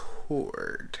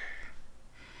record.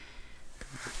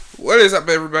 What is up,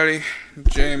 everybody?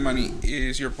 J Money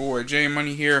is your boy. J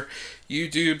Money here.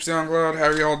 YouTube, SoundCloud, how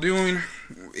are y'all doing?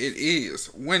 It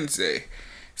is Wednesday,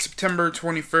 September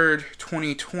 23rd,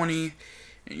 2020,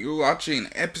 and you're watching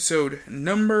episode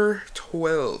number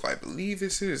 12. I believe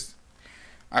this is,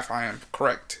 if I am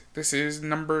correct, this is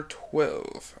number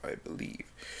 12, I believe.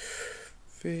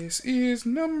 This is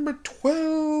number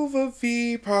 12 of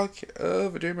the podcast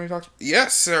of J Money Talks.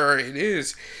 Yes, sir, it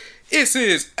is. This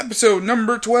is episode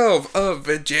number 12 of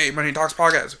the J Money Talks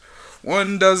podcast.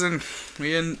 1 dozen.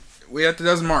 We at the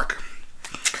dozen mark.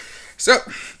 So,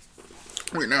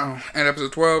 we're now at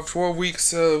episode 12. 12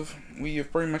 weeks of, we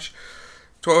have pretty much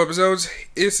 12 episodes.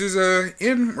 This is,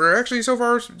 we're actually so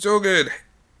far so good.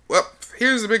 Well,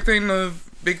 here's the big thing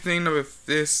of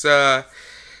this,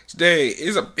 today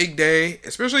is a big day,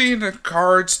 especially in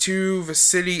regards to the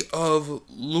city of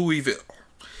Louisville.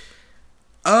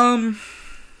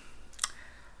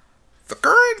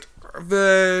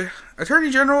 The Attorney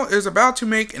General is about to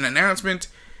make an announcement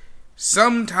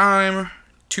sometime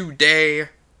today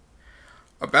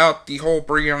about the whole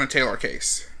Breonna Taylor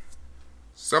case.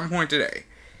 Some point today.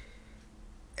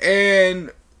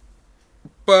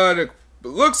 But it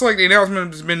looks like the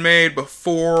announcement has been made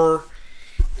before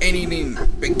anything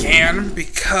began,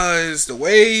 because the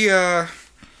way the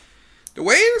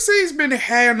city's been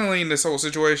handling this whole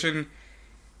situation,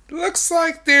 looks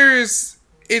like it's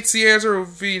the answer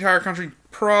the entire country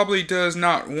probably does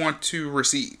not want to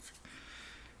receive.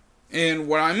 And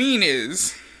what I mean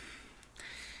is,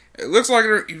 it looks like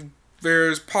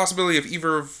there's possibility of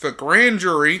either the grand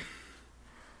jury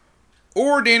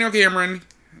or Daniel Cameron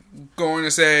going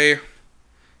to say,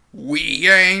 "We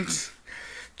ain't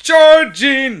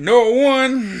charging no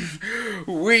one.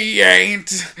 We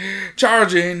ain't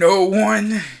charging no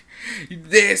one.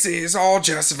 This is all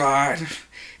justified.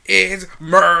 It's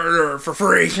murder for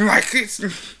free." Like, it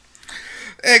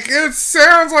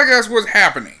sounds like that's what's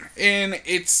happening. And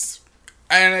it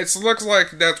looks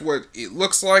like that's what it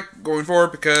looks like going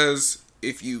forward, because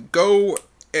if you go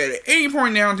at any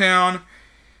point downtown,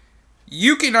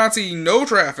 you cannot see no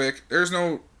traffic. There's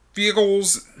no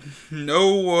vehicles,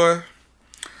 no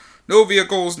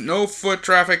vehicles, no foot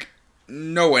traffic,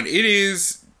 no one.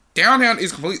 Downtown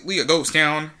is completely a ghost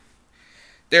town.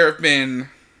 There have been,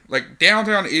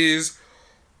 downtown is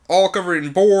all covered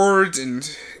in boards and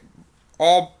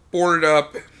all boarded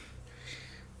up.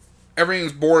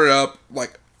 Everything's boarded up,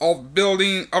 all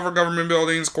other government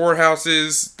buildings,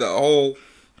 courthouses, the whole,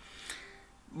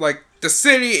 the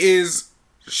city is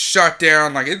shut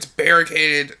down, it's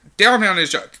barricaded. Downtown is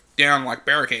shut down,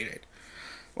 barricaded.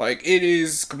 It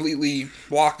is completely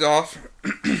blocked off,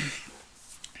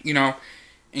 in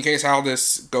case how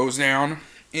this goes down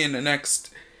in the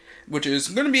next, which is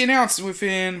going to be announced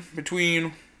between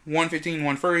 1:15 and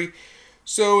 1:30.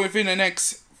 So if in the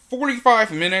next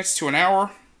 45 minutes to an hour,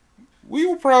 we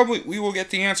will get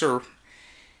the answer.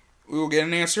 We will get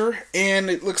an answer, and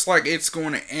it looks like it's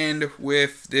going to end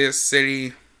with this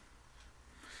city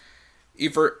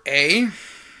either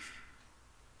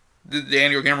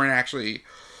Daniel Cameron actually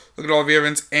look at all the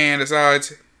evidence and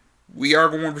decides we are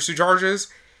going to pursue charges,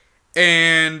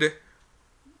 and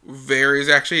there is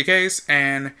actually a case,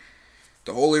 and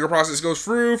the whole legal process goes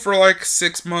through for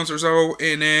 6 months or so,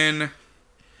 and then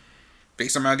they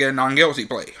somehow get a not guilty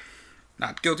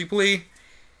plea,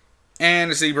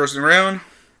 and the city bursts around,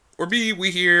 or B,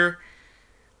 we hear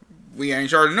we ain't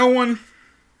charging no one,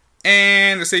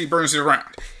 and the city burns it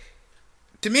around.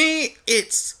 To me,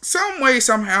 it's some way,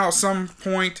 somehow, some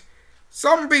point,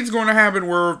 something's going to happen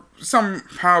where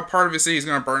somehow part of the city is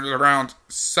going to burn it around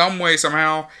some way,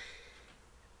 somehow.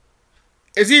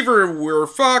 It's either we're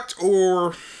fucked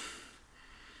or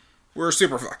we're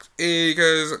super fucked.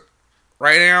 Because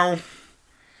right now,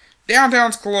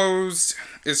 downtown's closed,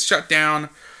 it's shut down,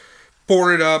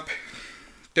 boarded up.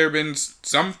 There have been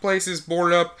some places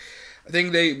boarded up. I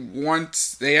think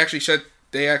they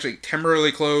actually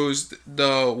temporarily closed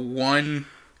the one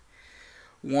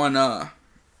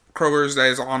Kroger's that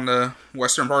is on the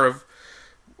western part of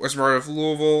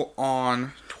Louisville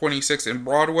on 26th and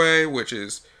Broadway, which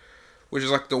is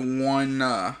the one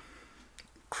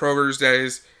Kroger's that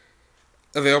is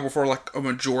available for a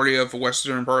majority of the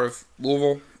western part of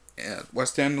Louisville,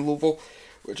 West End of Louisville,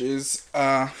 which is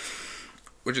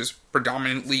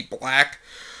predominantly black.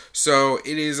 So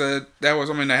that was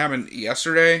something that happened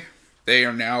yesterday. They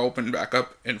are now open back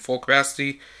up in full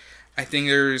capacity. I think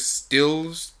there's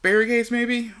still barricades,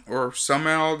 maybe, or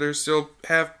somehow they still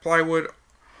have plywood.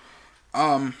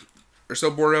 They're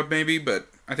still boarded up, maybe, but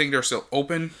I think they're still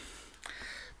open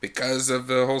because of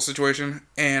the whole situation.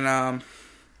 And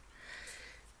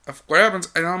of what happens.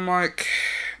 And I'm like,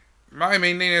 my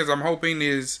main thing is, I'm hoping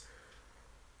is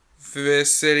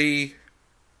this city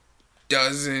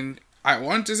doesn't. I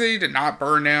want the city to not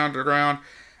burn down to the ground.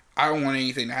 I don't want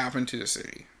anything to happen to the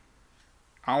city.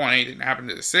 I don't want anything to happen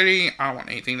to the city. I don't want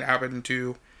anything to happen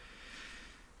to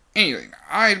anything.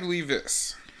 I believe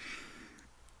this.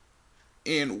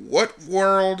 In what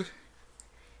world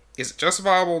is it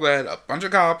justifiable that a bunch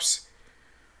of cops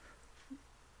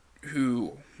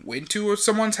who went to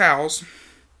someone's house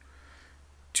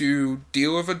to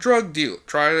deal with a drug deal,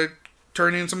 try to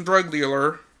turn in some drug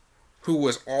dealer who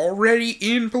was already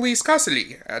in police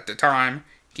custody at the time,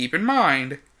 keep in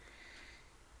mind,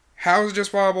 how is it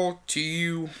justifiable to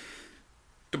you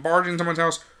to barge in someone's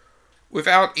house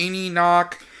without any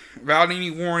knock, without any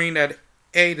warning that,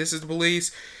 hey, this is the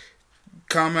police,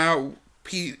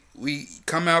 we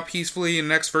come out peacefully in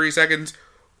the next 30 seconds,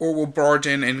 or we'll barge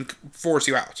in and force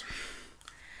you out.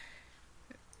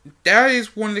 That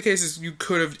is one of the cases you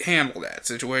could have handled that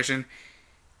situation.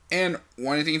 And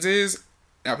one of the things is,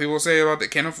 now people say about the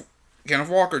Kenneth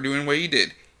Walker doing what he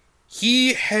did.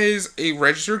 He has a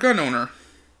registered gun owner.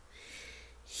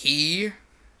 He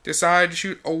decided to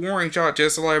shoot a warning shot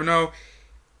just to let him know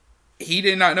he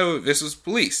did not know this was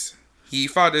police. He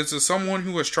thought this was someone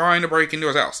who was trying to break into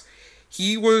his house.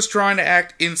 He was trying to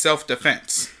act in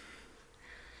self-defense.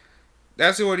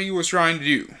 That's what he was trying to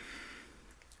do.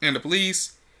 And the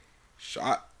police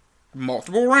shot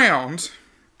multiple rounds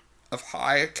of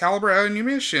high caliber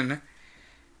ammunition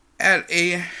at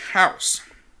a house,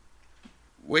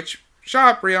 which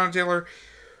shot Breonna Taylor,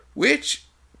 which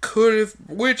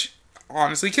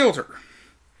honestly killed her.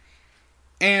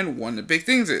 And one of the big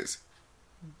things is,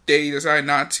 they decided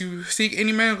not to seek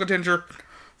any medical attention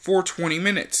for 20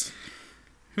 minutes.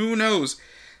 Who knows?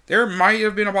 There might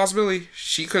have been a possibility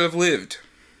she could have lived.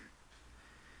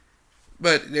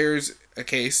 But there's a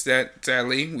case that,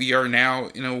 sadly, we are now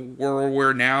in a world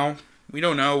where now we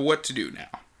don't know what to do now.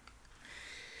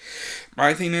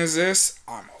 My thing is this,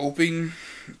 I'm hoping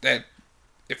that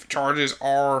if charges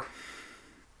are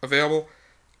available,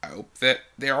 I hope that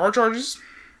there are charges.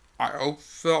 I hope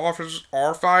the officers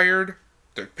are fired,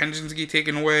 their pensions get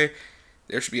taken away.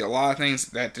 There should be a lot of things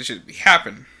that should be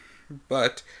happen.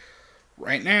 But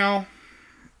right now,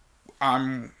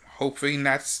 I'm hoping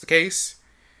that's the case.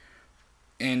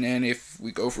 And then if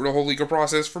we go through the whole legal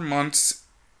process for months,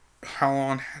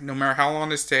 no matter how long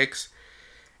this takes,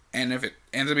 and if it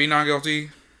ends up being not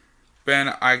guilty, then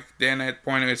at that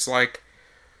point it's like,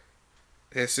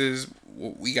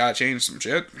 we gotta change some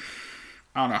shit.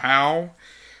 I don't know how,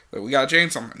 but we gotta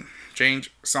change something.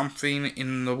 Change something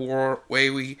in the way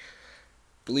we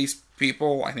police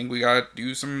people. I think we gotta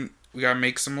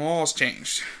make some laws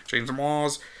change some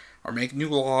laws, or make new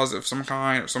laws of some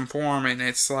kind or some form. And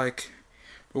it's like,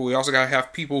 but we also gotta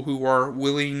have people who are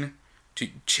willing to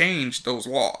change those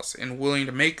laws and willing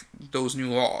to make those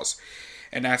new laws.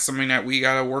 And that's something that we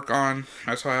gotta work on.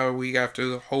 That's why we have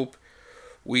to hope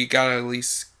we gotta at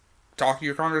least talk to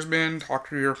your congressmen, talk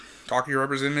to your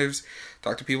representatives,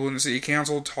 talk to people in the city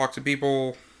council, talk to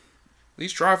people, at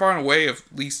least try to find a way of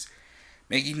at least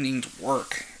making things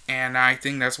work. And I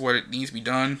think that's what it needs to be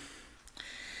done.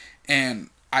 And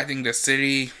I think the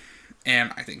city,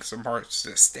 and I think some parts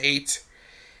of the state,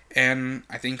 and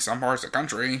I think some parts of the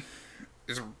country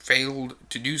has failed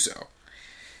to do so.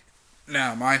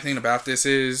 Now, my thing about this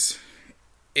is,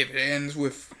 if it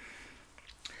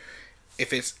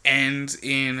ends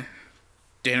in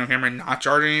Daniel Cameron not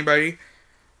charging anybody,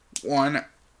 one,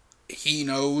 he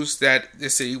knows that the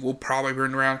city will probably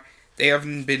burn around. They have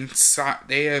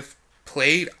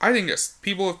played, I think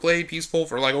people have played peaceful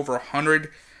for like over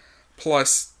 100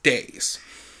 plus days.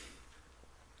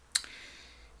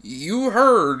 You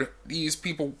heard these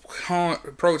people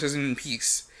protesting in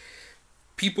peace.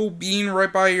 People being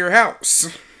right by your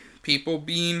house. People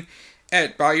being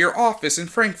by your office in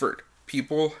Frankfurt.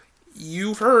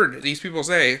 You've heard these people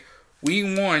say, we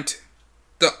want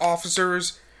the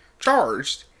officers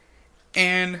charged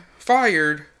and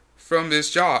fired from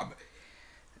this job.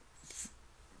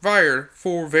 Fired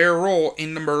for their role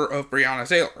in the murder of Breonna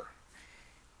Taylor.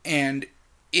 And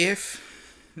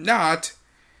if not,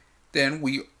 then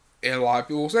a lot of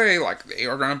people say, like, they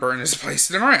are going to burn this place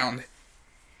to the ground.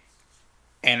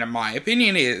 And in my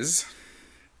opinion is,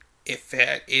 if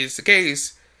that is the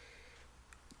case,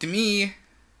 to me,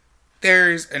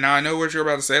 and I know what you're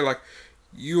about to say, like,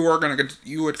 you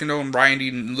would condone rioting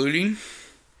and looting.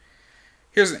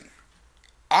 Here's the thing.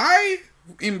 I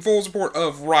am in full support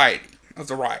of rioting, of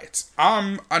the riots.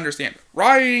 Understand.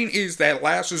 Rioting is that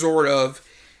last resort of,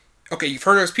 okay, you've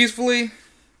heard us peacefully.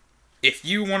 If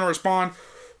you want to respond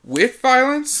with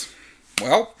violence,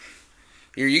 Well,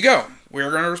 here you go. We're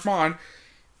going to respond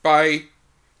by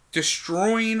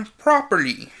destroying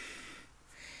property.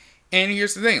 And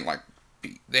here's the thing, like,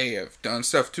 they have done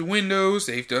stuff to windows,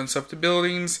 they've done stuff to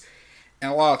buildings,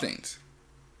 and a lot of things.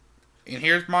 And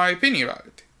here's my opinion about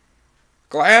it.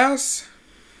 Glass,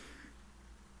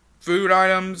 food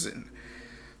items, and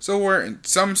silverware, and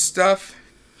some stuff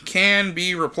can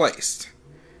be replaced.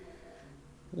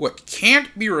 What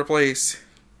can't be replaced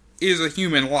is a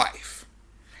human life.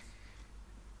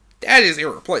 That is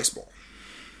irreplaceable.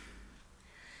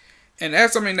 And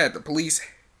that's something that the police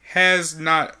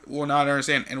will not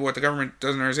understand, and what the government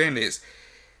doesn't understand is,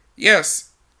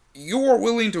 yes, you're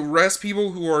willing to arrest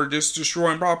people who are just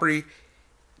destroying property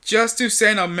just to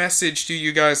send a message to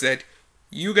you guys that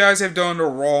you guys have done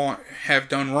wrong,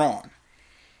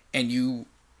 and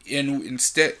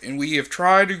we have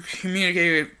tried to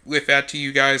communicate with that to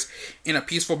you guys in a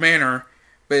peaceful manner,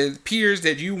 but it appears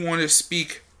that you want to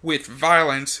speak with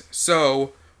violence,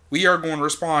 so we are going to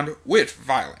respond with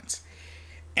violence.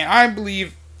 And I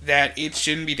believe that it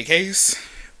shouldn't be the case.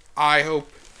 I don't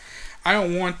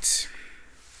want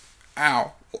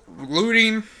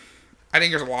looting. I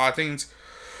think there's a lot of things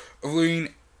of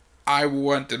looting. I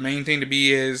want the main thing to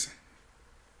be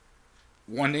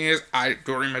one thing is, I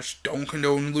very much don't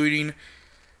condone looting,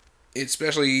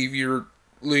 especially if you're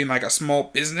looting like a small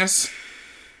business.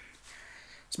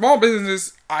 Small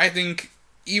businesses, I think,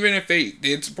 even if they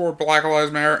did support Black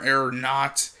Lives Matter or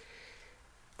not,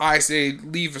 I say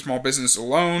leave a small business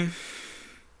alone.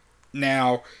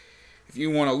 Now, if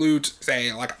you want to loot,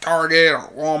 say, like a Target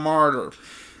or Walmart or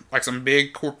like some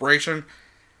big corporation,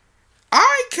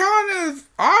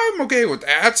 I'm okay with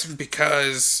that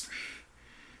because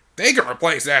they can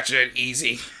replace that shit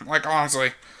easy. Like,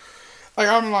 honestly.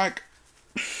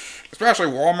 Especially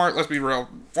Walmart, let's be real.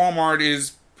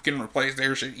 Walmart can replace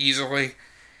their shit easily.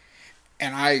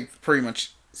 And I pretty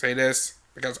much say this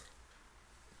because,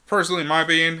 personally, in my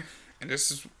opinion, and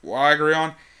this is what I agree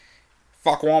on,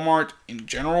 fuck Walmart in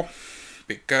general,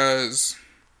 because,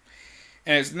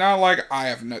 and it's not like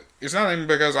it's nothing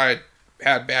because I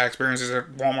had bad experiences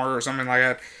at Walmart or something like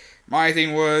that. My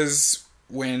thing was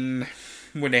when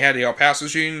they had the El Paso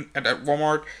shooting at that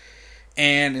Walmart,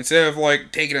 and instead of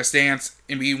like taking a stance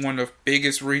and being one of the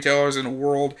biggest retailers in the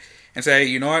world and say,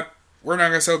 you know what, we're not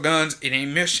gonna sell guns and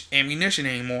ammunition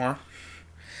anymore,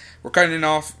 we're cutting it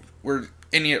off, we're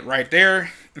ending it right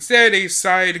there. Instead, they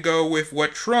decided to go with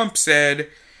what Trump said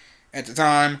at the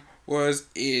time was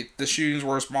the shootings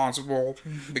were responsible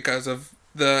because of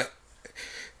the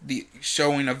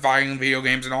showing of violent video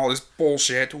games and all this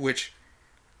bullshit, which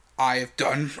I've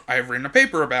written a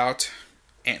paper about,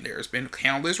 and there's been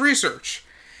countless research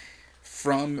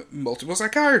from multiple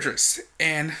psychiatrists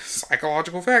and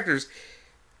psychological factors.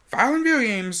 Violent video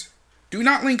games do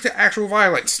not link to actual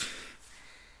violence.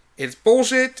 It's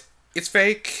bullshit. It's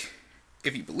fake.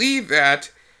 If you believe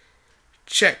that,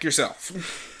 check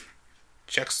yourself.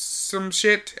 Check some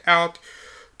shit out.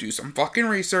 Do some fucking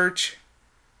research.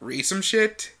 Read some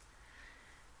shit.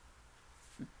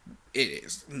 It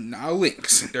is no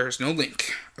links. There's no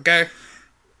link. Okay?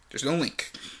 There's no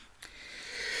link.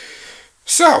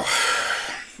 So,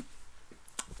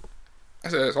 I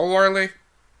said this wholeheartedly.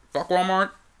 Fuck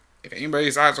Walmart. If anybody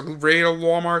decides to raid a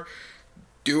Walmart,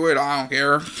 do it. I don't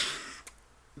care.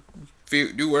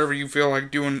 Do whatever you feel like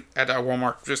doing at that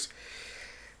Walmart. Just,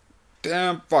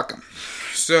 damn, fuck them.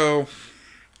 So,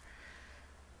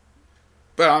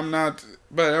 but other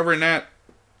than that,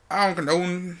 I don't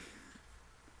condone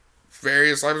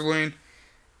various types of looting.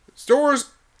 Stores,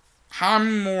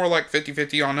 I'm more like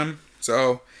 50-50 on them.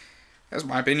 So, that's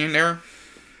my opinion there.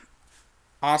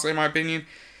 Honestly, my opinion,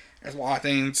 there's a lot of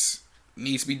things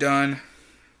needs to be done.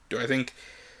 Do I think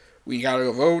we gotta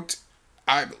go vote?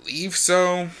 I believe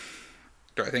so.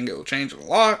 Do I think it will change a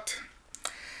lot? I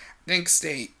think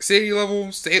state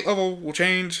level will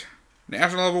change.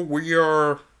 National level,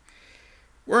 we're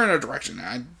in a direction.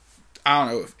 I don't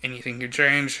know if anything could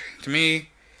change. To me,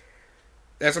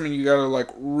 that's something you gotta like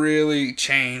really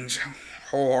change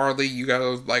wholeheartedly. You gotta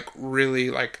like really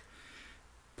like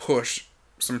push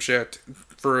some shit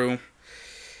through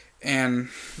and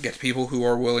get people who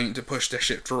are willing to push that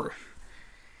shit through.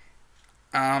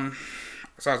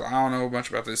 Besides, I don't know much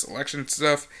about this election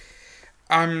stuff.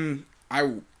 I'm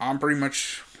pretty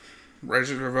much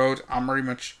registered to vote. I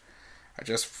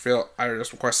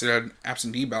just requested an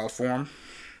absentee ballot form.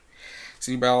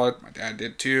 Absentee ballot, my dad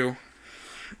did too.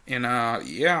 And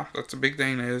yeah, that's a big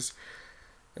thing that's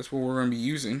what we're gonna be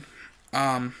using.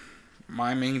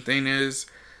 My main thing is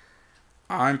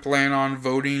I'm planning on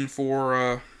voting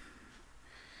for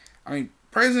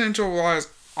presidential wise,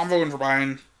 I'm voting for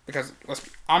Biden. because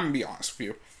I'm gonna be honest with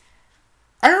you.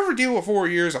 I rather deal with 4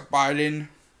 years of Biden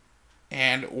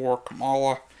and or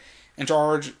Kamala in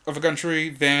charge of the country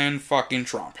than fucking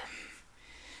Trump.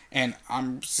 And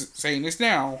I'm saying this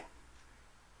now.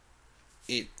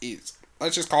 It is.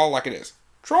 Let's just call it like it is.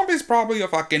 Trump is probably a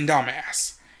fucking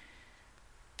dumbass.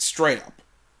 Straight up.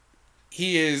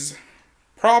 He is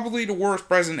probably the worst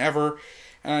president ever.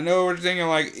 And I know we're thinking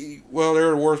like, well, there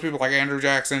are worse people like Andrew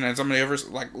Jackson and some of the others.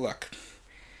 Like, look.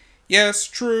 Yes,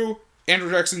 true. Andrew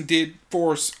Jackson did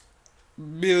force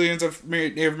millions of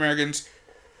Native Americans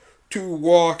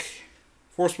to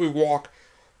forcibly walk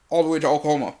all the way to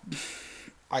Oklahoma.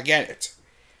 I get it.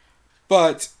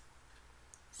 But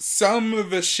some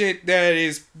of the shit that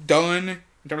is done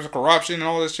in terms of corruption and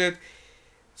all this shit,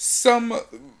 some of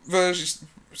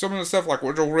the stuff like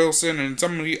Woodrow Wilson and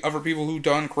some of the other people who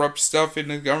done corrupt stuff in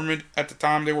the government at the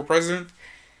time they were president,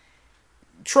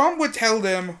 Trump would tell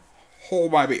them,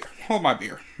 hold my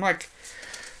beer. Like,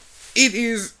 it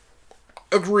is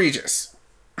egregious.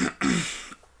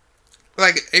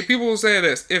 Like, if people will say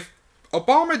this, if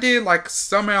Obama did, like,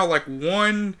 somehow, like,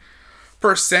 1%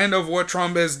 of what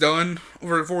Trump has done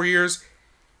over the 4 years,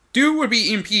 dude would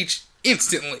be impeached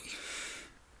instantly.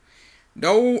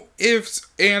 No ifs,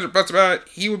 ands, or buts about it.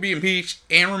 He would be impeached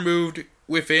and removed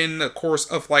within the course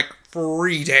of, like,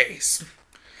 3 days.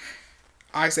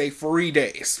 I say 3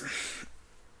 days.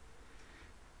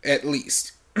 At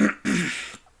least.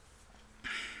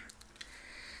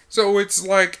 So it's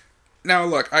like, now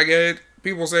look, I get it.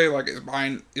 People say, like,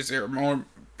 is there more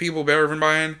people better than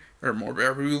Biden? Or more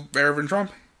better than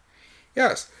Trump?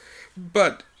 Yes.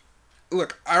 But,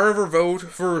 look, I rather vote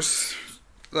for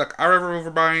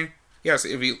Biden. Yes.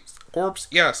 If he's a corpse,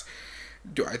 yes.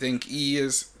 Do I think,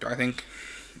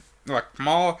 like,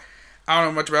 Kamala, I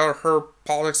don't know much about her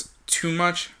politics too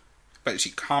much, but is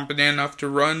she competent enough to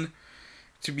run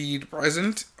to be the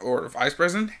president or the vice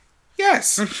president?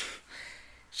 Yes.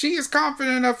 She is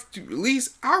confident enough to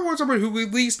I want somebody who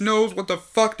at least knows what the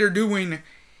fuck they're doing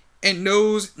and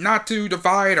knows not to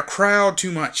divide a crowd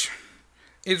too much.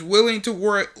 Is willing to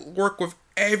work with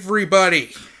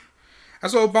everybody.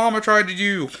 That's what Obama tried to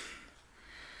do.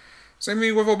 Same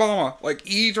thing with Obama. Like,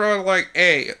 he tried to, like,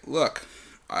 hey, look,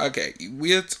 okay,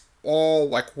 let's all,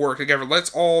 like, work together. Let's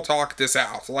all talk this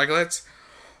out. Like, let's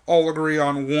all agree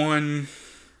on one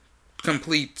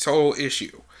complete total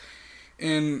issue.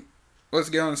 And let's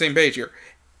get on the same page here.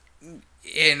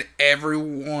 And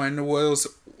everyone was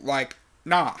like,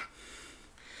 nah.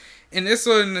 And this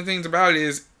one of the things about it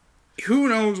is, who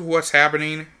knows what's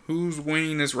happening, who's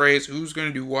winning this race, who's going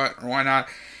to do what, or why not.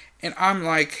 And I'm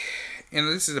like, and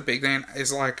this is a big thing,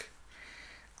 it's like,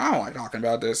 I don't like talking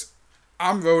about this.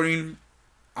 I'm voting,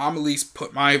 I'm at least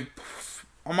put my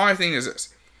thing is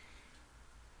this.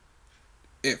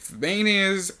 If the main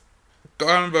is, go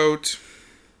out and vote,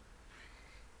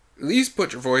 at least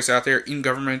put your voice out there in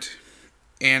government,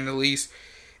 and at least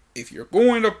if you're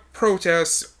going to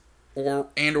protest or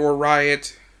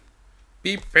riot,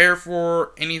 be prepared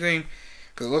for anything,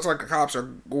 because it looks like the cops are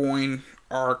going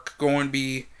to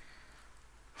be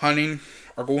hunting,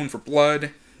 are going for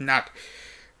blood, are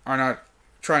not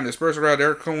trying to disperse the crowd.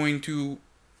 They're going to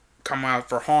come out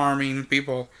for harming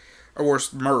people, or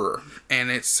worse, murder. And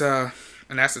it's and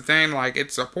that's the thing. Like,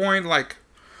 it's a point. Like,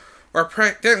 we're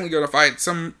technically going to fight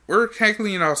we're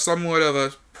technically in somewhat of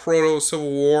a proto-civil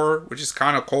war, which is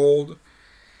kind of cold.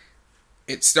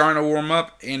 It's starting to warm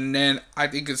up, and then I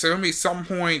think it's going to be some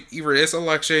point, either this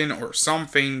election or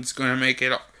something's going to make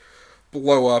it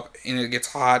blow up, and it gets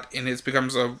hot, and it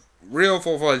becomes a real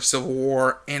full-fledged civil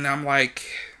war, and I'm like,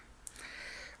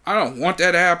 I don't want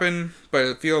that to happen, but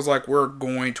it feels like we're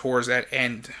going towards that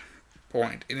end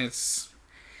point, and it's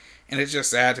just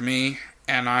sad to me,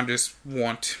 and I'll just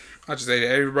say to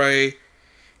everybody,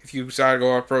 if you decide to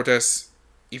go out protest,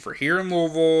 either here in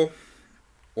Louisville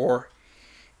or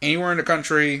anywhere in the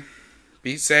country,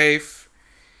 be safe.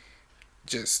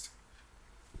 Just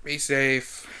be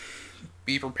safe.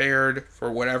 Be prepared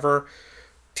for whatever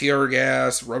tear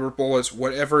gas, rubber bullets,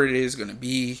 whatever it is going to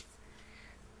be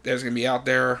that's going to be out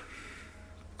there.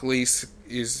 Police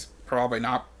is probably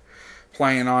not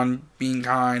planning on being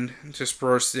kind. Just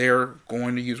first, they're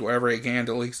going to use whatever they can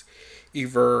to at least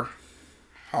either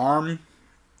harm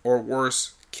or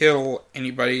worse, kill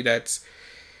anybody that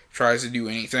tries to do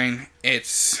anything. It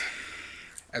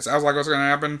sounds like what's going to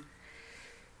happen.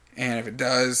 And if it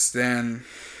does, then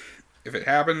if it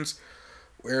happens,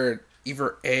 where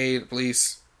either the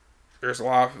police, there's a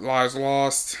lot of lives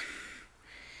lost,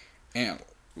 and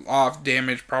a lot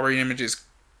of property damage is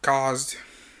caused.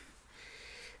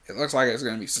 It looks like it's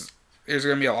going to be, there's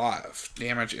going to be a lot of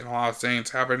damage and a lot of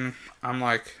things happen. I'm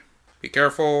like, be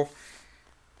careful.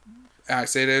 And I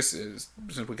say this is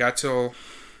since we got till,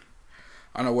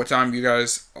 I don't know what time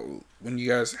when you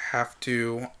guys have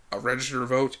to register to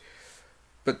vote,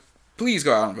 but please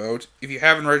go out and vote. If you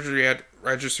haven't registered yet,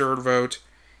 register to vote.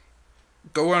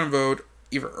 Go out and vote.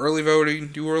 Either early voting,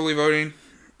 do early voting,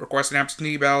 request an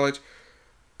absentee ballot,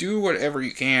 do whatever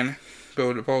you can,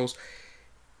 go to the polls.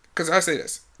 Because I say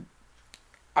this,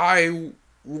 I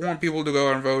want people to go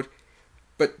out and vote,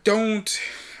 but don't,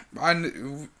 I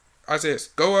say this,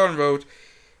 go out and vote,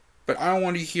 but I don't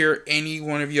want to hear any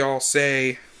one of y'all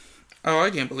say, oh, I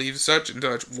can't believe such and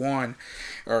such won,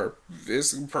 or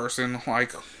this person,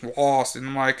 like, lost, and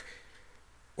I'm like,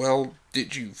 well,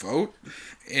 did you vote?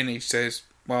 And he says,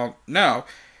 well, no,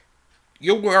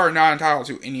 you are not entitled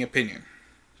to any opinion.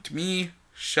 To me,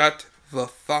 shut the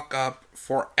fuck up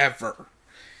forever.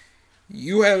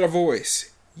 You had a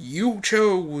voice. You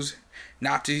chose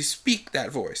not to speak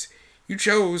that voice. You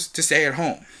chose to stay at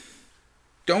home.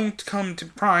 Don't come to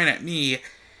prying at me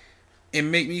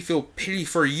and make me feel pity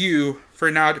for you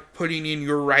for not putting in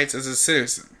your rights as a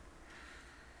citizen.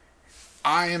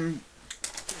 I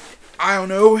don't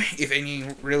know if any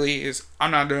really is.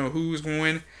 I'm not know who's going to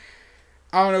win.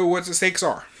 I don't know what the stakes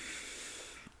are.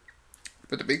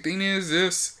 But the big thing is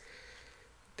this.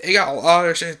 They got a lot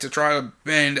of shit to try to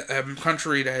bend a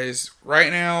country that is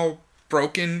right now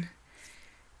broken.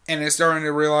 And it's starting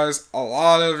to realize a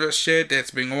lot of the shit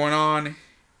that's been going on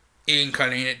ain't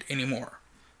cutting it anymore.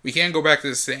 We can't go back to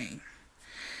the same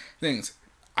things.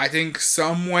 I think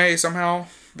some way, somehow,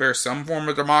 there's some form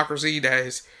of democracy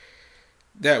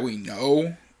that we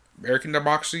know, American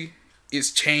democracy,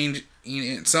 is changed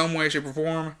in some way, shape, or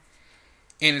form.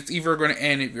 And it's either going to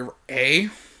end if A,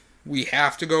 we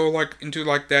have to go into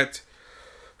that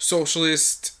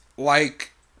socialist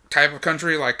type of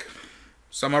country like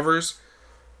some others,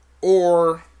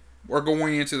 or we're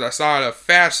going into the side of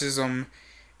fascism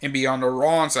and be on the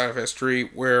wrong side of history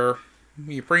where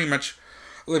we pretty much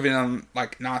living in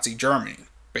Nazi Germany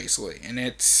basically, and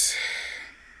it's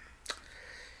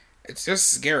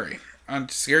just scary. A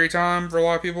scary time for a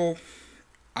lot of people.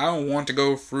 I don't want to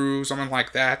go through something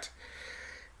like that.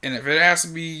 And if it has to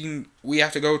be, we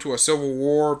have to go to a civil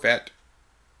war that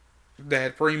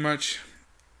pretty much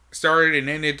started and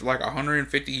ended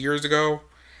 150 years ago.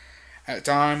 At a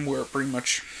time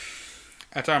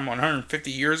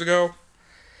 150 years ago.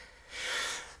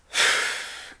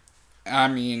 I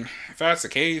mean, if that's the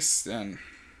case, then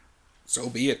so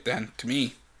be it then, to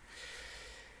me.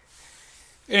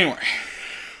 Anyway,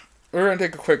 we're going to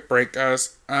take a quick break,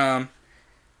 guys. I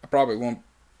probably won't.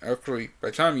 Actually, by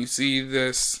the time you see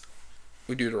this,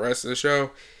 we do the rest of the show,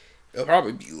 it'll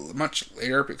probably be much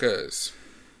later because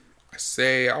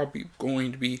I'll be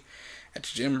going to be at the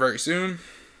gym very soon.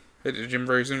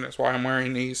 That's why I'm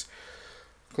wearing these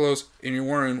clothes. And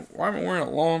why am I wearing a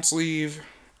long sleeve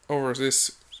over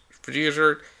this Vegeta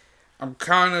shirt? I'm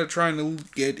kind of trying to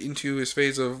get into his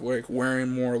phase of wearing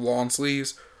more long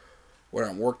sleeves when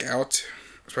I work out,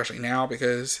 especially now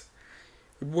because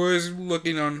was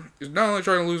looking on, is not only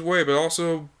trying to lose weight, but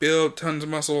also build tons of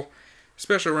muscle,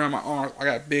 especially around my arms. I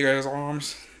got big ass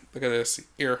arms. Look at this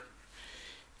here.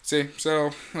 See,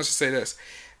 so let's just say this.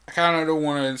 I kind of don't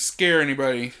want to scare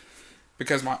anybody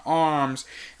because my arms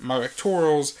and my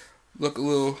pectorals look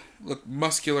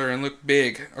muscular and look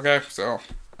big. Okay, so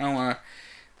I don't want to.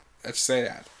 Let's say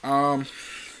that.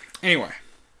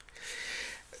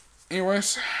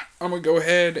 Anyways, I'm gonna go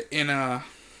ahead and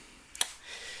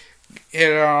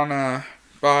head on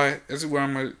by. This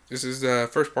is the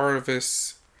first part of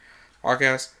this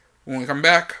podcast. When we come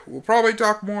back, we'll probably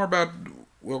talk more about.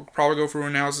 We'll probably go through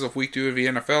analysis of week 2 of the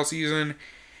NFL season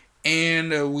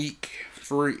and week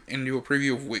 3, and do a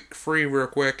preview of week 3 real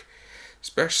quick.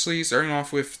 Especially starting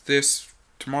off with this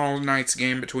tomorrow night's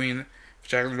game between the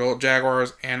Jacksonville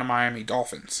Jaguars and the Miami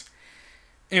Dolphins.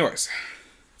 Anyways,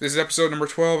 this is episode number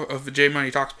 12 of the J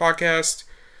Money Talks podcast.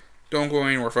 Don't go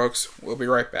anywhere, folks. We'll be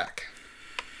right back.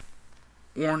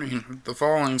 Warning: the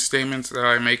following statements that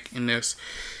I make in this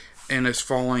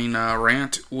following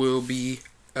rant will be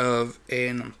of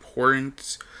an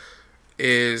importance,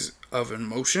 is of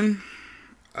emotion,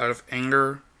 out of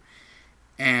anger,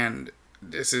 and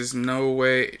this is no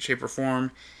way, shape, or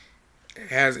form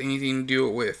has anything to do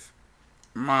with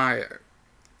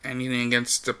anything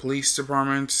against the police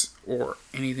departments or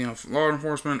anything of law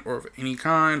enforcement or of any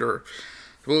kind or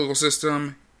the political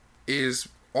system. Is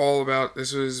all about,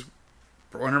 this is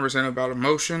 100% about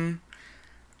emotion.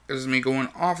 This is me going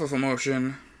off of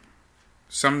emotion.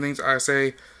 Some things I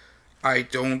say I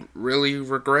don't really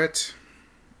regret,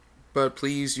 but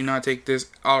please do not take this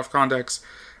out of context.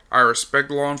 I respect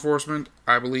law enforcement.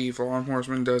 I believe law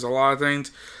enforcement does a lot of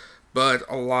things, but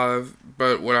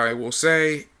what I will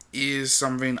say is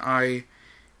something I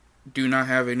do not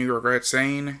have any regret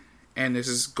saying, and this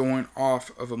is going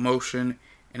off of emotion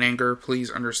and anger. Please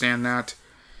understand that.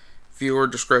 Viewer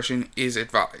discretion is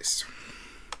advised.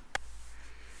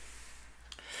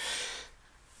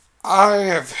 I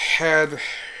have had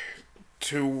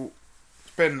to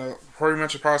spend pretty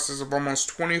much a process of almost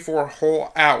 24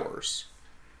 whole hours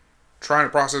trying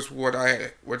to process what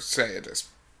I would say at this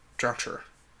juncture.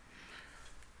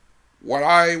 What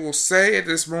I will say at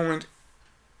this moment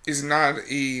is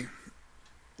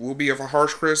will be of a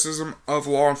harsh criticism of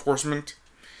law enforcement,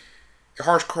 a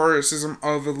harsh criticism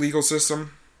of the legal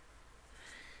system.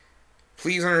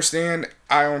 Please understand,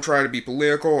 I don't try to be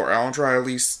political, or I don't try to at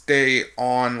least stay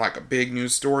on like a big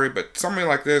news story, but something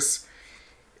like this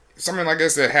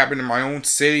that happened in my own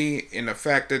city, and the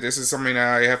fact that this is something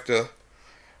that I have to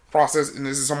process, and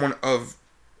this is someone of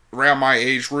around my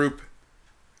age group,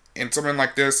 and something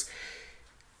like this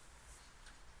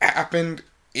happened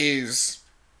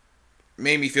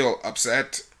made me feel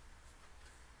upset.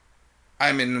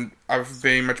 I've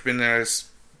very much been in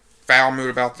this foul mood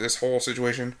about this whole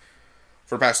situation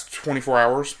for the past 24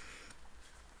 hours.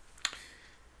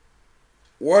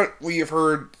 What we have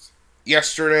heard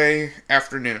yesterday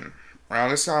afternoon, it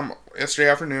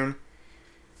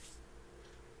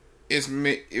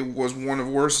was one of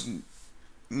the worst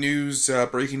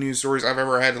breaking news stories I've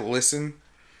ever had to listen,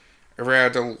 ever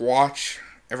had to watch,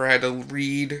 ever had to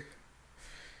read,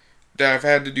 that I've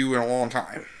had to do in a long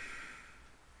time.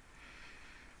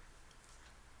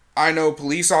 I know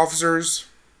police officers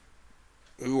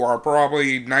who are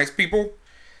probably nice people.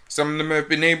 Some of them have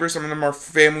been neighbors, some of them are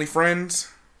family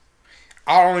friends.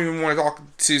 I don't even want to talk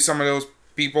to some of those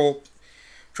people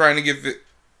try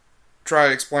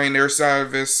to explain their side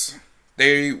of this,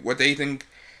 what they think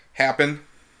happened.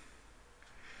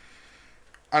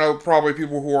 I know probably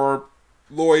people who are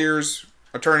lawyers,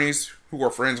 attorneys, who are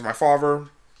friends of my father,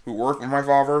 who work with my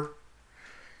father,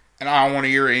 and I don't want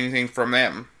to hear anything from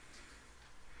them.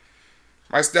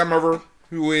 My stepmother,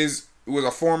 who was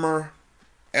a former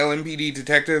LMPD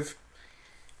detective,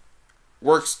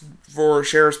 works for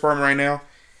Sheriff's Department right now.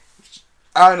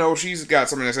 I know she's got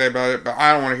something to say about it, but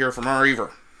I don't want to hear from her either.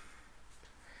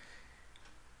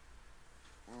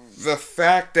 The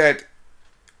fact that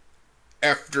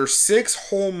after 6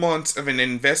 whole months of an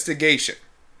investigation,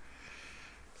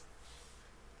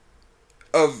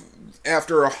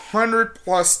 after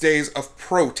 100+ days of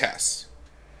protests,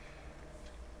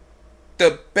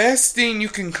 the best thing you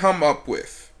can come up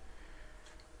with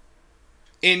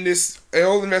in this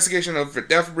old investigation of the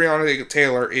death of Breonna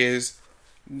Taylor is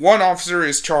one officer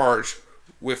is charged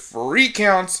with 3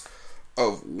 counts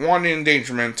of wanton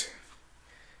endangerment.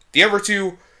 The other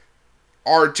 2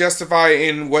 are justified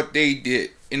in what they did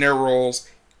in their roles.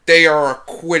 They are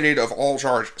acquitted of all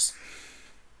charges.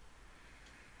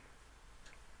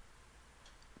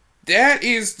 That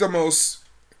is the most...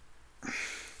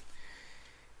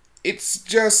 It's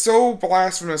just so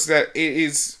blasphemous that it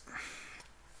is...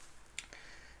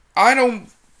 I don't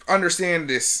understand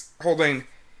this whole thing.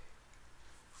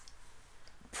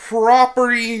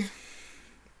 Property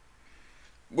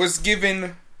was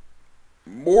given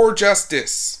more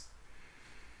justice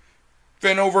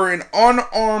than over an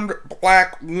unarmed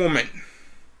black woman,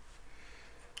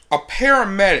 a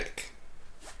paramedic,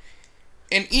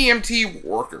 an EMT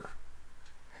worker,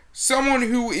 someone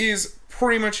who is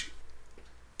pretty much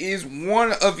is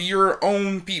one of your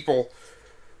own people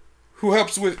who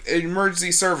helps with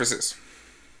emergency services.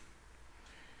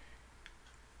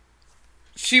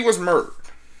 She was murdered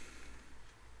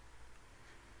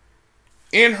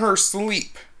in her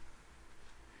sleep.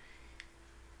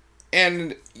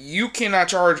 And you cannot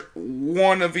charge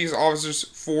one of these officers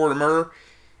for the murder.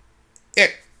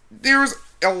 There was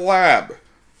a lab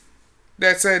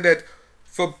that said that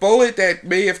the bullet that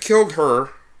may have killed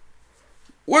her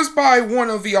was by one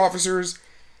of the officers,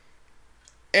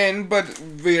 but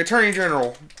the Attorney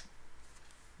General,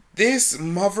 this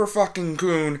motherfucking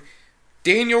coon,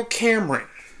 Daniel Cameron,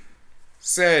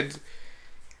 said,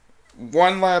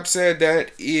 one lab said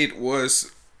that it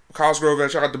was Cosgrove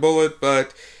that shot the bullet,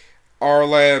 but our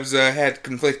labs had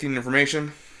conflicting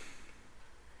information.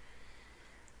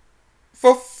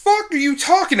 The fuck are you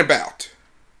talking about?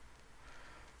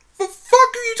 The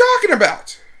fuck are you talking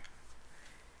about?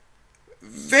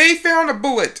 They found a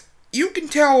bullet. You can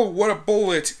tell what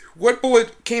bullet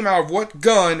came out of what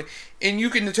gun, and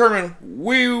you can determine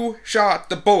who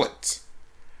shot the bullet.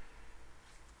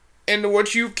 And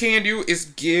what you can do is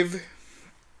give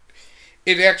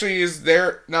It actually is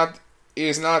there, not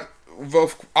is not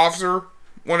the officer,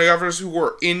 one of the officers who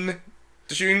were in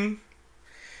the shooting.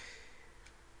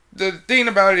 The thing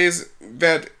about it is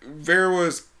that there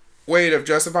was a way of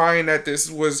justifying that this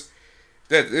was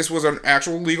an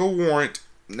actual legal warrant,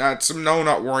 not some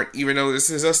no-knock warrant, even though this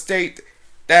is a state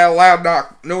that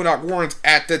allowed no-knock warrants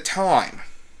at the time.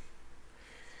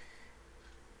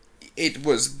 It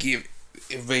was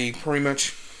they pretty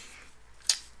much,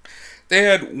 they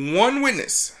had one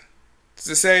witness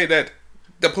to say that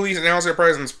the police announced their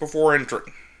presence before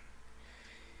entering.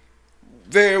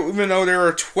 Even though there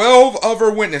are 12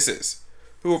 other witnesses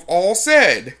who have all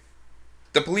said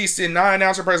the police did not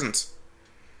announce their presence.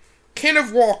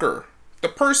 Kenneth Walker, the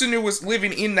person who was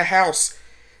living in the house,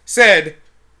 said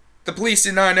the police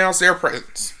did not announce their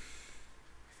presence.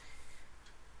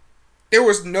 There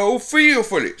was no video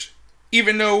footage,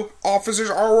 even though officers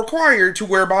are required to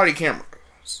wear body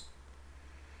cameras.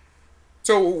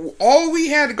 So all we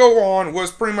had to go on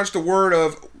was pretty much the word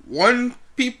of the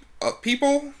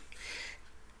people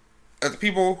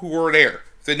who were there.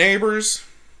 The neighbors,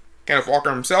 Kenneth Walker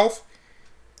himself,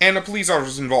 and the police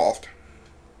officers involved.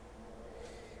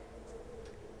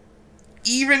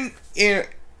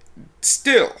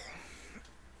 Still,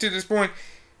 to this point,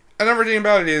 another thing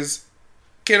about it is,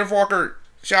 Kenneth Walker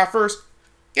shot first?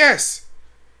 Yes.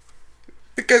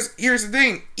 Because here's the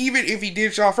thing, even if he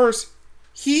did shot first,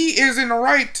 he is in the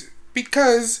right,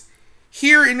 because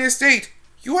here in this state,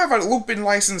 you have an open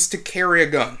license to carry a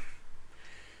gun.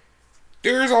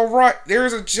 There's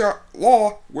a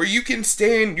law where you can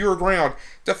stand your ground,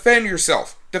 defend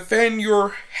yourself, defend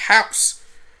your house.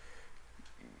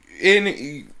 And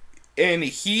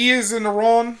he is in the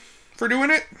wrong for doing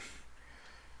it?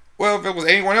 Well, if it was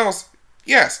anyone else,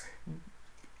 yes,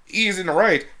 he is in the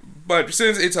right. But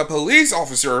since it's a police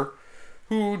officer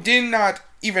who did not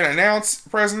even announce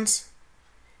presence,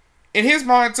 in his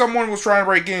mind, someone was trying to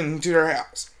break into their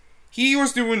house. He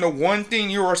was doing the one thing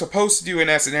you are supposed to do in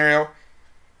that scenario,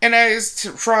 and that is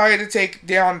to try to take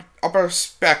down a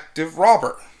prospective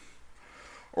robber,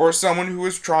 or someone who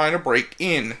is trying to break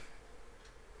in.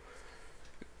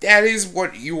 That is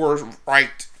what you were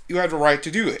right. You have the right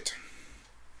to do it.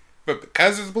 But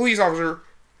because it's a police officer,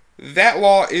 that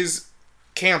law is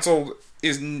canceled.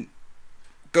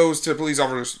 Goes to police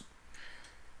officers.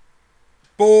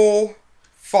 Bull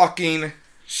fucking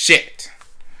shit.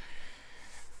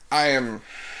 I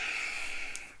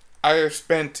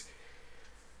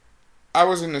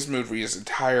was in this mood for this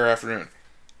entire afternoon,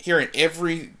 hearing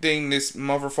everything that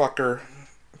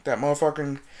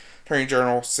motherfucking Attorney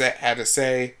General had to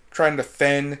say, trying to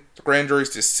defend the grand jury's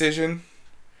decision,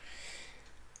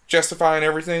 justifying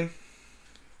everything.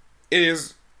 It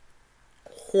is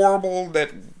horrible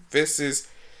that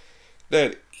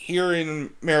here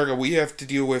in America we have to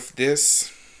deal with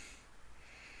this.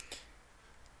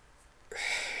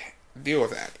 Deal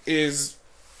with that. It is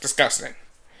disgusting.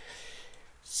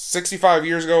 65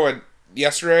 years ago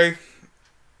yesterday,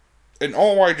 an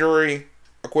all-white jury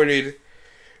acquitted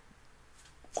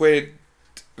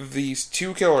these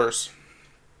two killers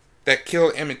that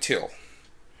killed Emmett Till.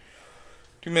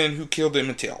 Two men who killed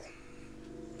Emmett Till.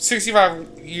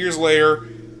 65 years later,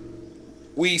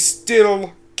 we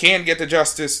still can't get the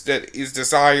justice that is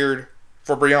desired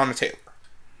for Breonna Taylor.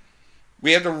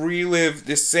 We have to relive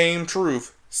this same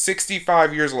truth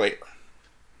 65 years later.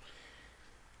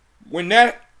 When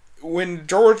Emmett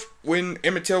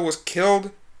Till was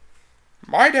killed,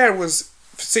 my dad was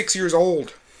 6 years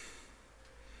old.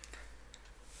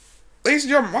 Ladies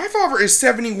and gentlemen, my father is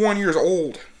 71 years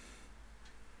old.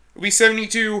 He'll be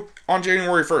 72 on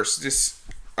January 1st, this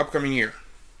upcoming year.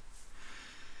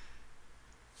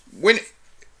 When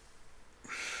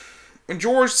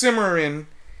George Zimmerman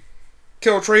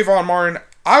killed Trayvon Martin,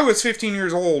 I was 15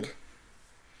 years old.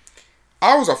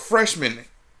 I was a freshman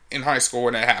in high school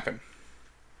when that happened.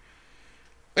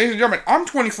 Ladies and gentlemen, I'm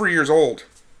 23 years old.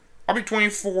 I'll be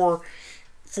 24,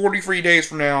 43 days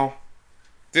from now,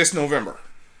 this November.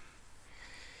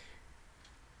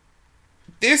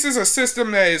 This is a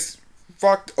system that is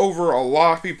fucked over a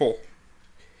lot of people.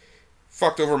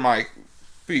 Fucked over my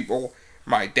people,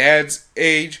 my dad's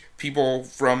age, people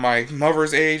from my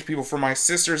mother's age, people from my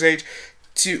sister's age,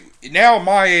 to now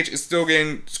my age is still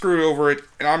getting screwed over it,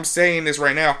 and I'm saying this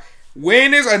right now.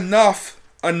 When is enough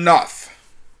enough?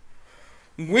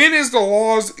 When is the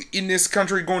laws in this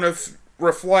country going to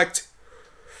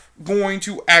going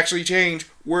to actually change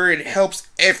where it helps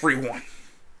everyone?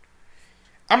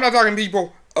 I'm not talking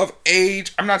people of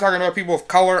age, I'm not talking about people of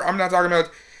color, I'm not talking about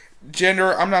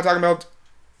gender, I'm not talking about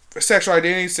sexual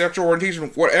identity, sexual orientation,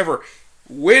 whatever.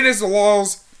 When is the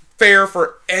laws fair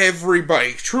for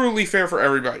everybody. Truly fair for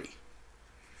everybody.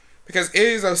 Because it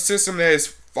is a system that is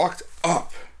fucked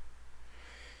up.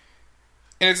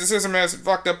 And it's a system that is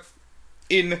fucked up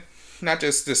in not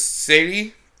just the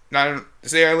city, not the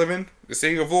state I live in, the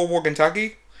city of Louisville,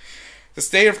 Kentucky, the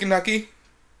state of Kentucky,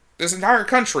 this entire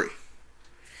country.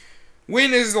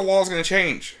 When is the laws going to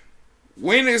change?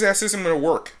 When is that system going to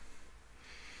work?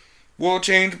 Will it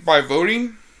change by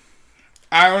voting?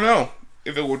 I don't know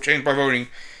if it will change by voting.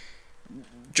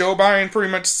 Joe Biden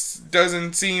pretty much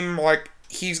doesn't seem like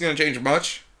he's going to change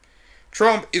much.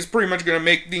 Trump is pretty much going to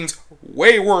make things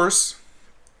way worse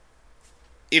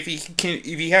if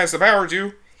he has the power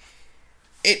to.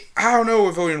 I don't know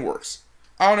if voting works.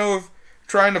 I don't know if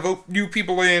trying to vote new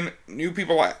people in,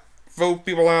 vote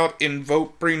people out, and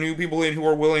bring new people in who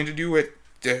are willing to do it,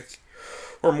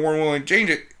 or more willing to change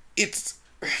it. It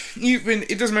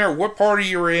doesn't matter what party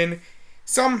you're in.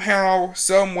 Somehow,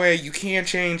 some way, you can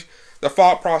change the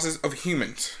thought process of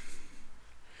humans.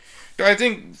 Do I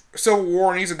think Civil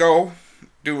War needs to go?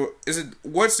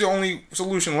 What's the only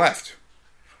solution left?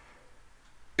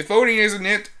 If voting isn't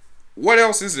it, what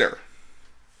else is there?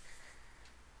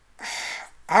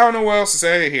 I don't know what else to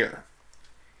say here.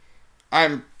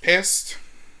 I'm pissed.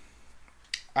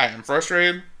 I am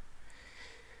frustrated.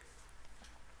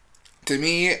 To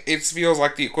me, it feels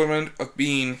like the equivalent of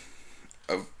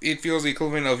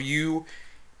you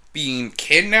being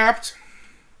kidnapped,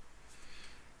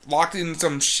 locked in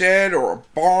some shed or a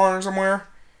barn somewhere,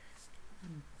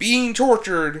 being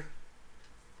tortured,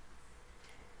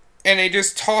 and they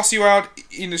just toss you out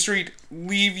in the street,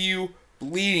 leave you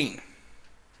bleeding.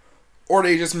 Or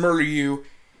they just murder you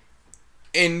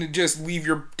and just leave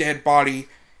your dead body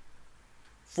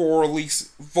for at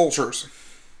least vultures.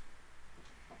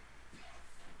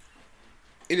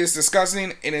 It is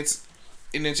disgusting, and it's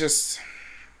just,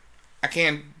 I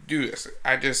can't do this.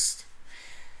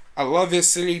 I love this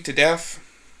city to death,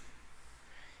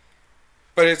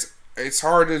 but it's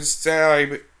hard to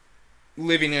say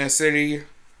living in a city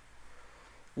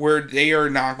where they are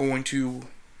not going to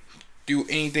do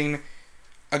anything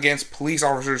against police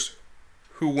officers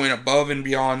who went above and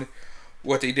beyond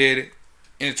what they did,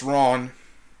 and it's wrong.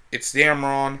 It's damn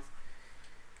wrong.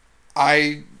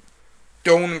 I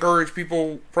don't encourage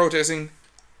people protesting.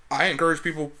 I encourage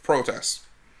people protest.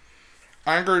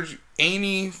 I encourage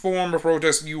any form of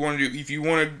protest you want to do. If you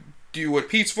want to do it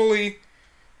peacefully,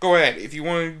 go ahead. If you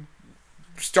want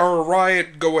to start a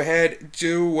riot, go ahead.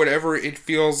 Do whatever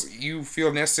you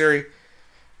feel necessary.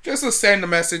 Just to send a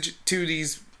message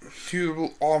to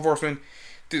law enforcement,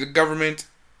 to the government,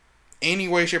 any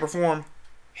way, shape, or form.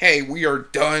 Hey, we are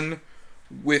done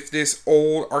with this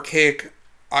old, archaic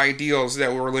ideals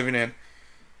that we're living in.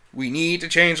 We need to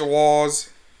change the laws,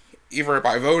 either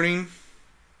by voting.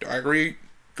 Do I agree?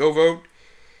 Go vote.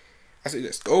 I say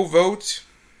this. Go vote.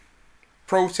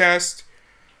 Protest.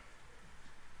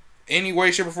 Any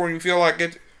way, shape, or form you feel like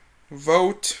it.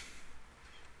 Vote.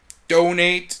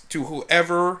 Donate to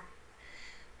whoever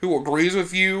who agrees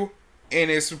with you and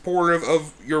is supportive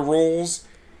of your roles.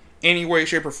 Any way,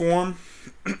 shape, or form.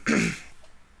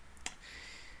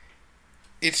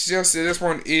 It's just, at this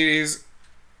point, it is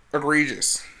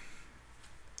egregious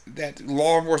that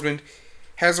law enforcement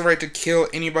has the right to kill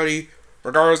anybody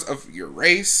regardless of your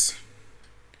race,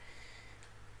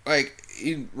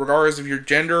 regardless of your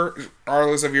gender,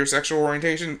 regardless of your sexual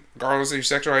orientation, regardless of your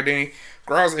sexual identity,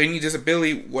 regardless of any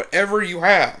disability, whatever you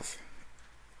have,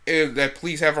 that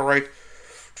police have a right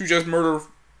to just murder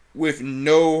with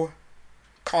no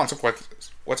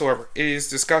consequences whatsoever. It is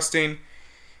disgusting,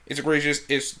 it's egregious,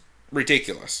 it's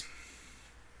ridiculous.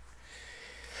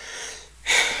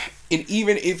 And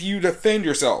even if you defend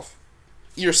yourself,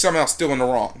 you're somehow still in the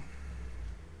wrong.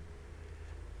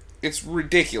 It's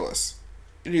ridiculous.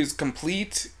 It is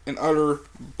complete and utter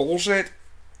bullshit.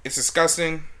 It's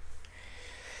disgusting.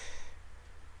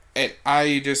 And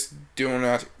I just do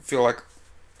not feel like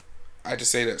I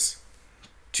just say this.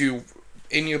 To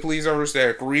any of the police officers that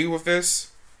agree with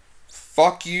this,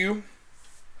 fuck you.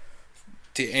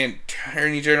 To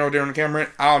Attorney General Darren Cameron,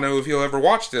 I don't know if he'll ever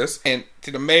watch this. And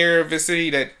to the mayor of the city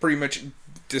that pretty much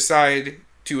decided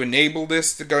to enable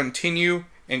this to continue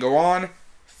and go on,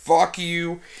 fuck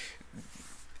you.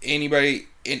 Anybody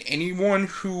and anyone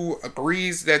who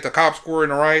agrees that the cops were in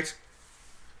the right,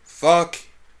 fuck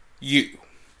you.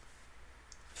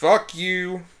 Fuck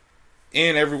you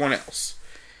and everyone else.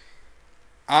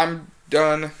 I'm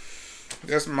done.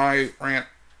 That's my rant.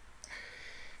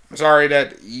 I'm sorry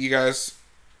that you guys,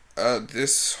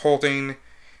 this whole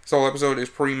episode is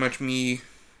pretty much me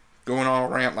going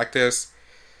on a rant like this.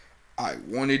 I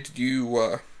wanted to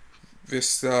do,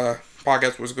 this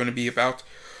podcast was going to be about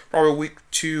probably week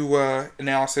 2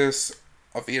 analysis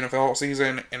of the NFL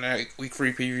season and a week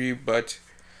 3 preview, but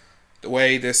the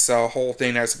way this whole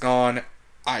thing has gone,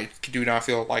 I do not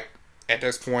feel like at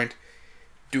this point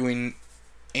doing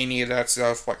any of that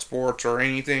stuff like sports or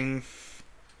anything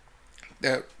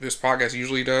that this podcast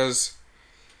usually does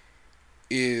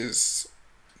is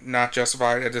not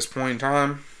justified at this point in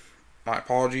time. My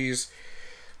apologies,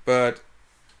 but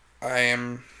I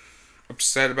am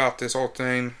upset about this whole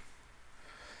thing.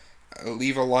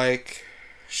 Leave a like,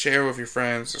 share with your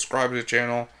friends, subscribe to the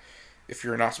channel if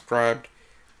you're not subscribed,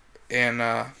 and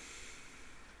I'm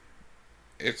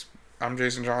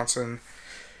Jason Johnson.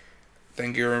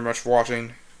 Thank you very much for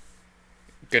watching.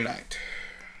 Good night.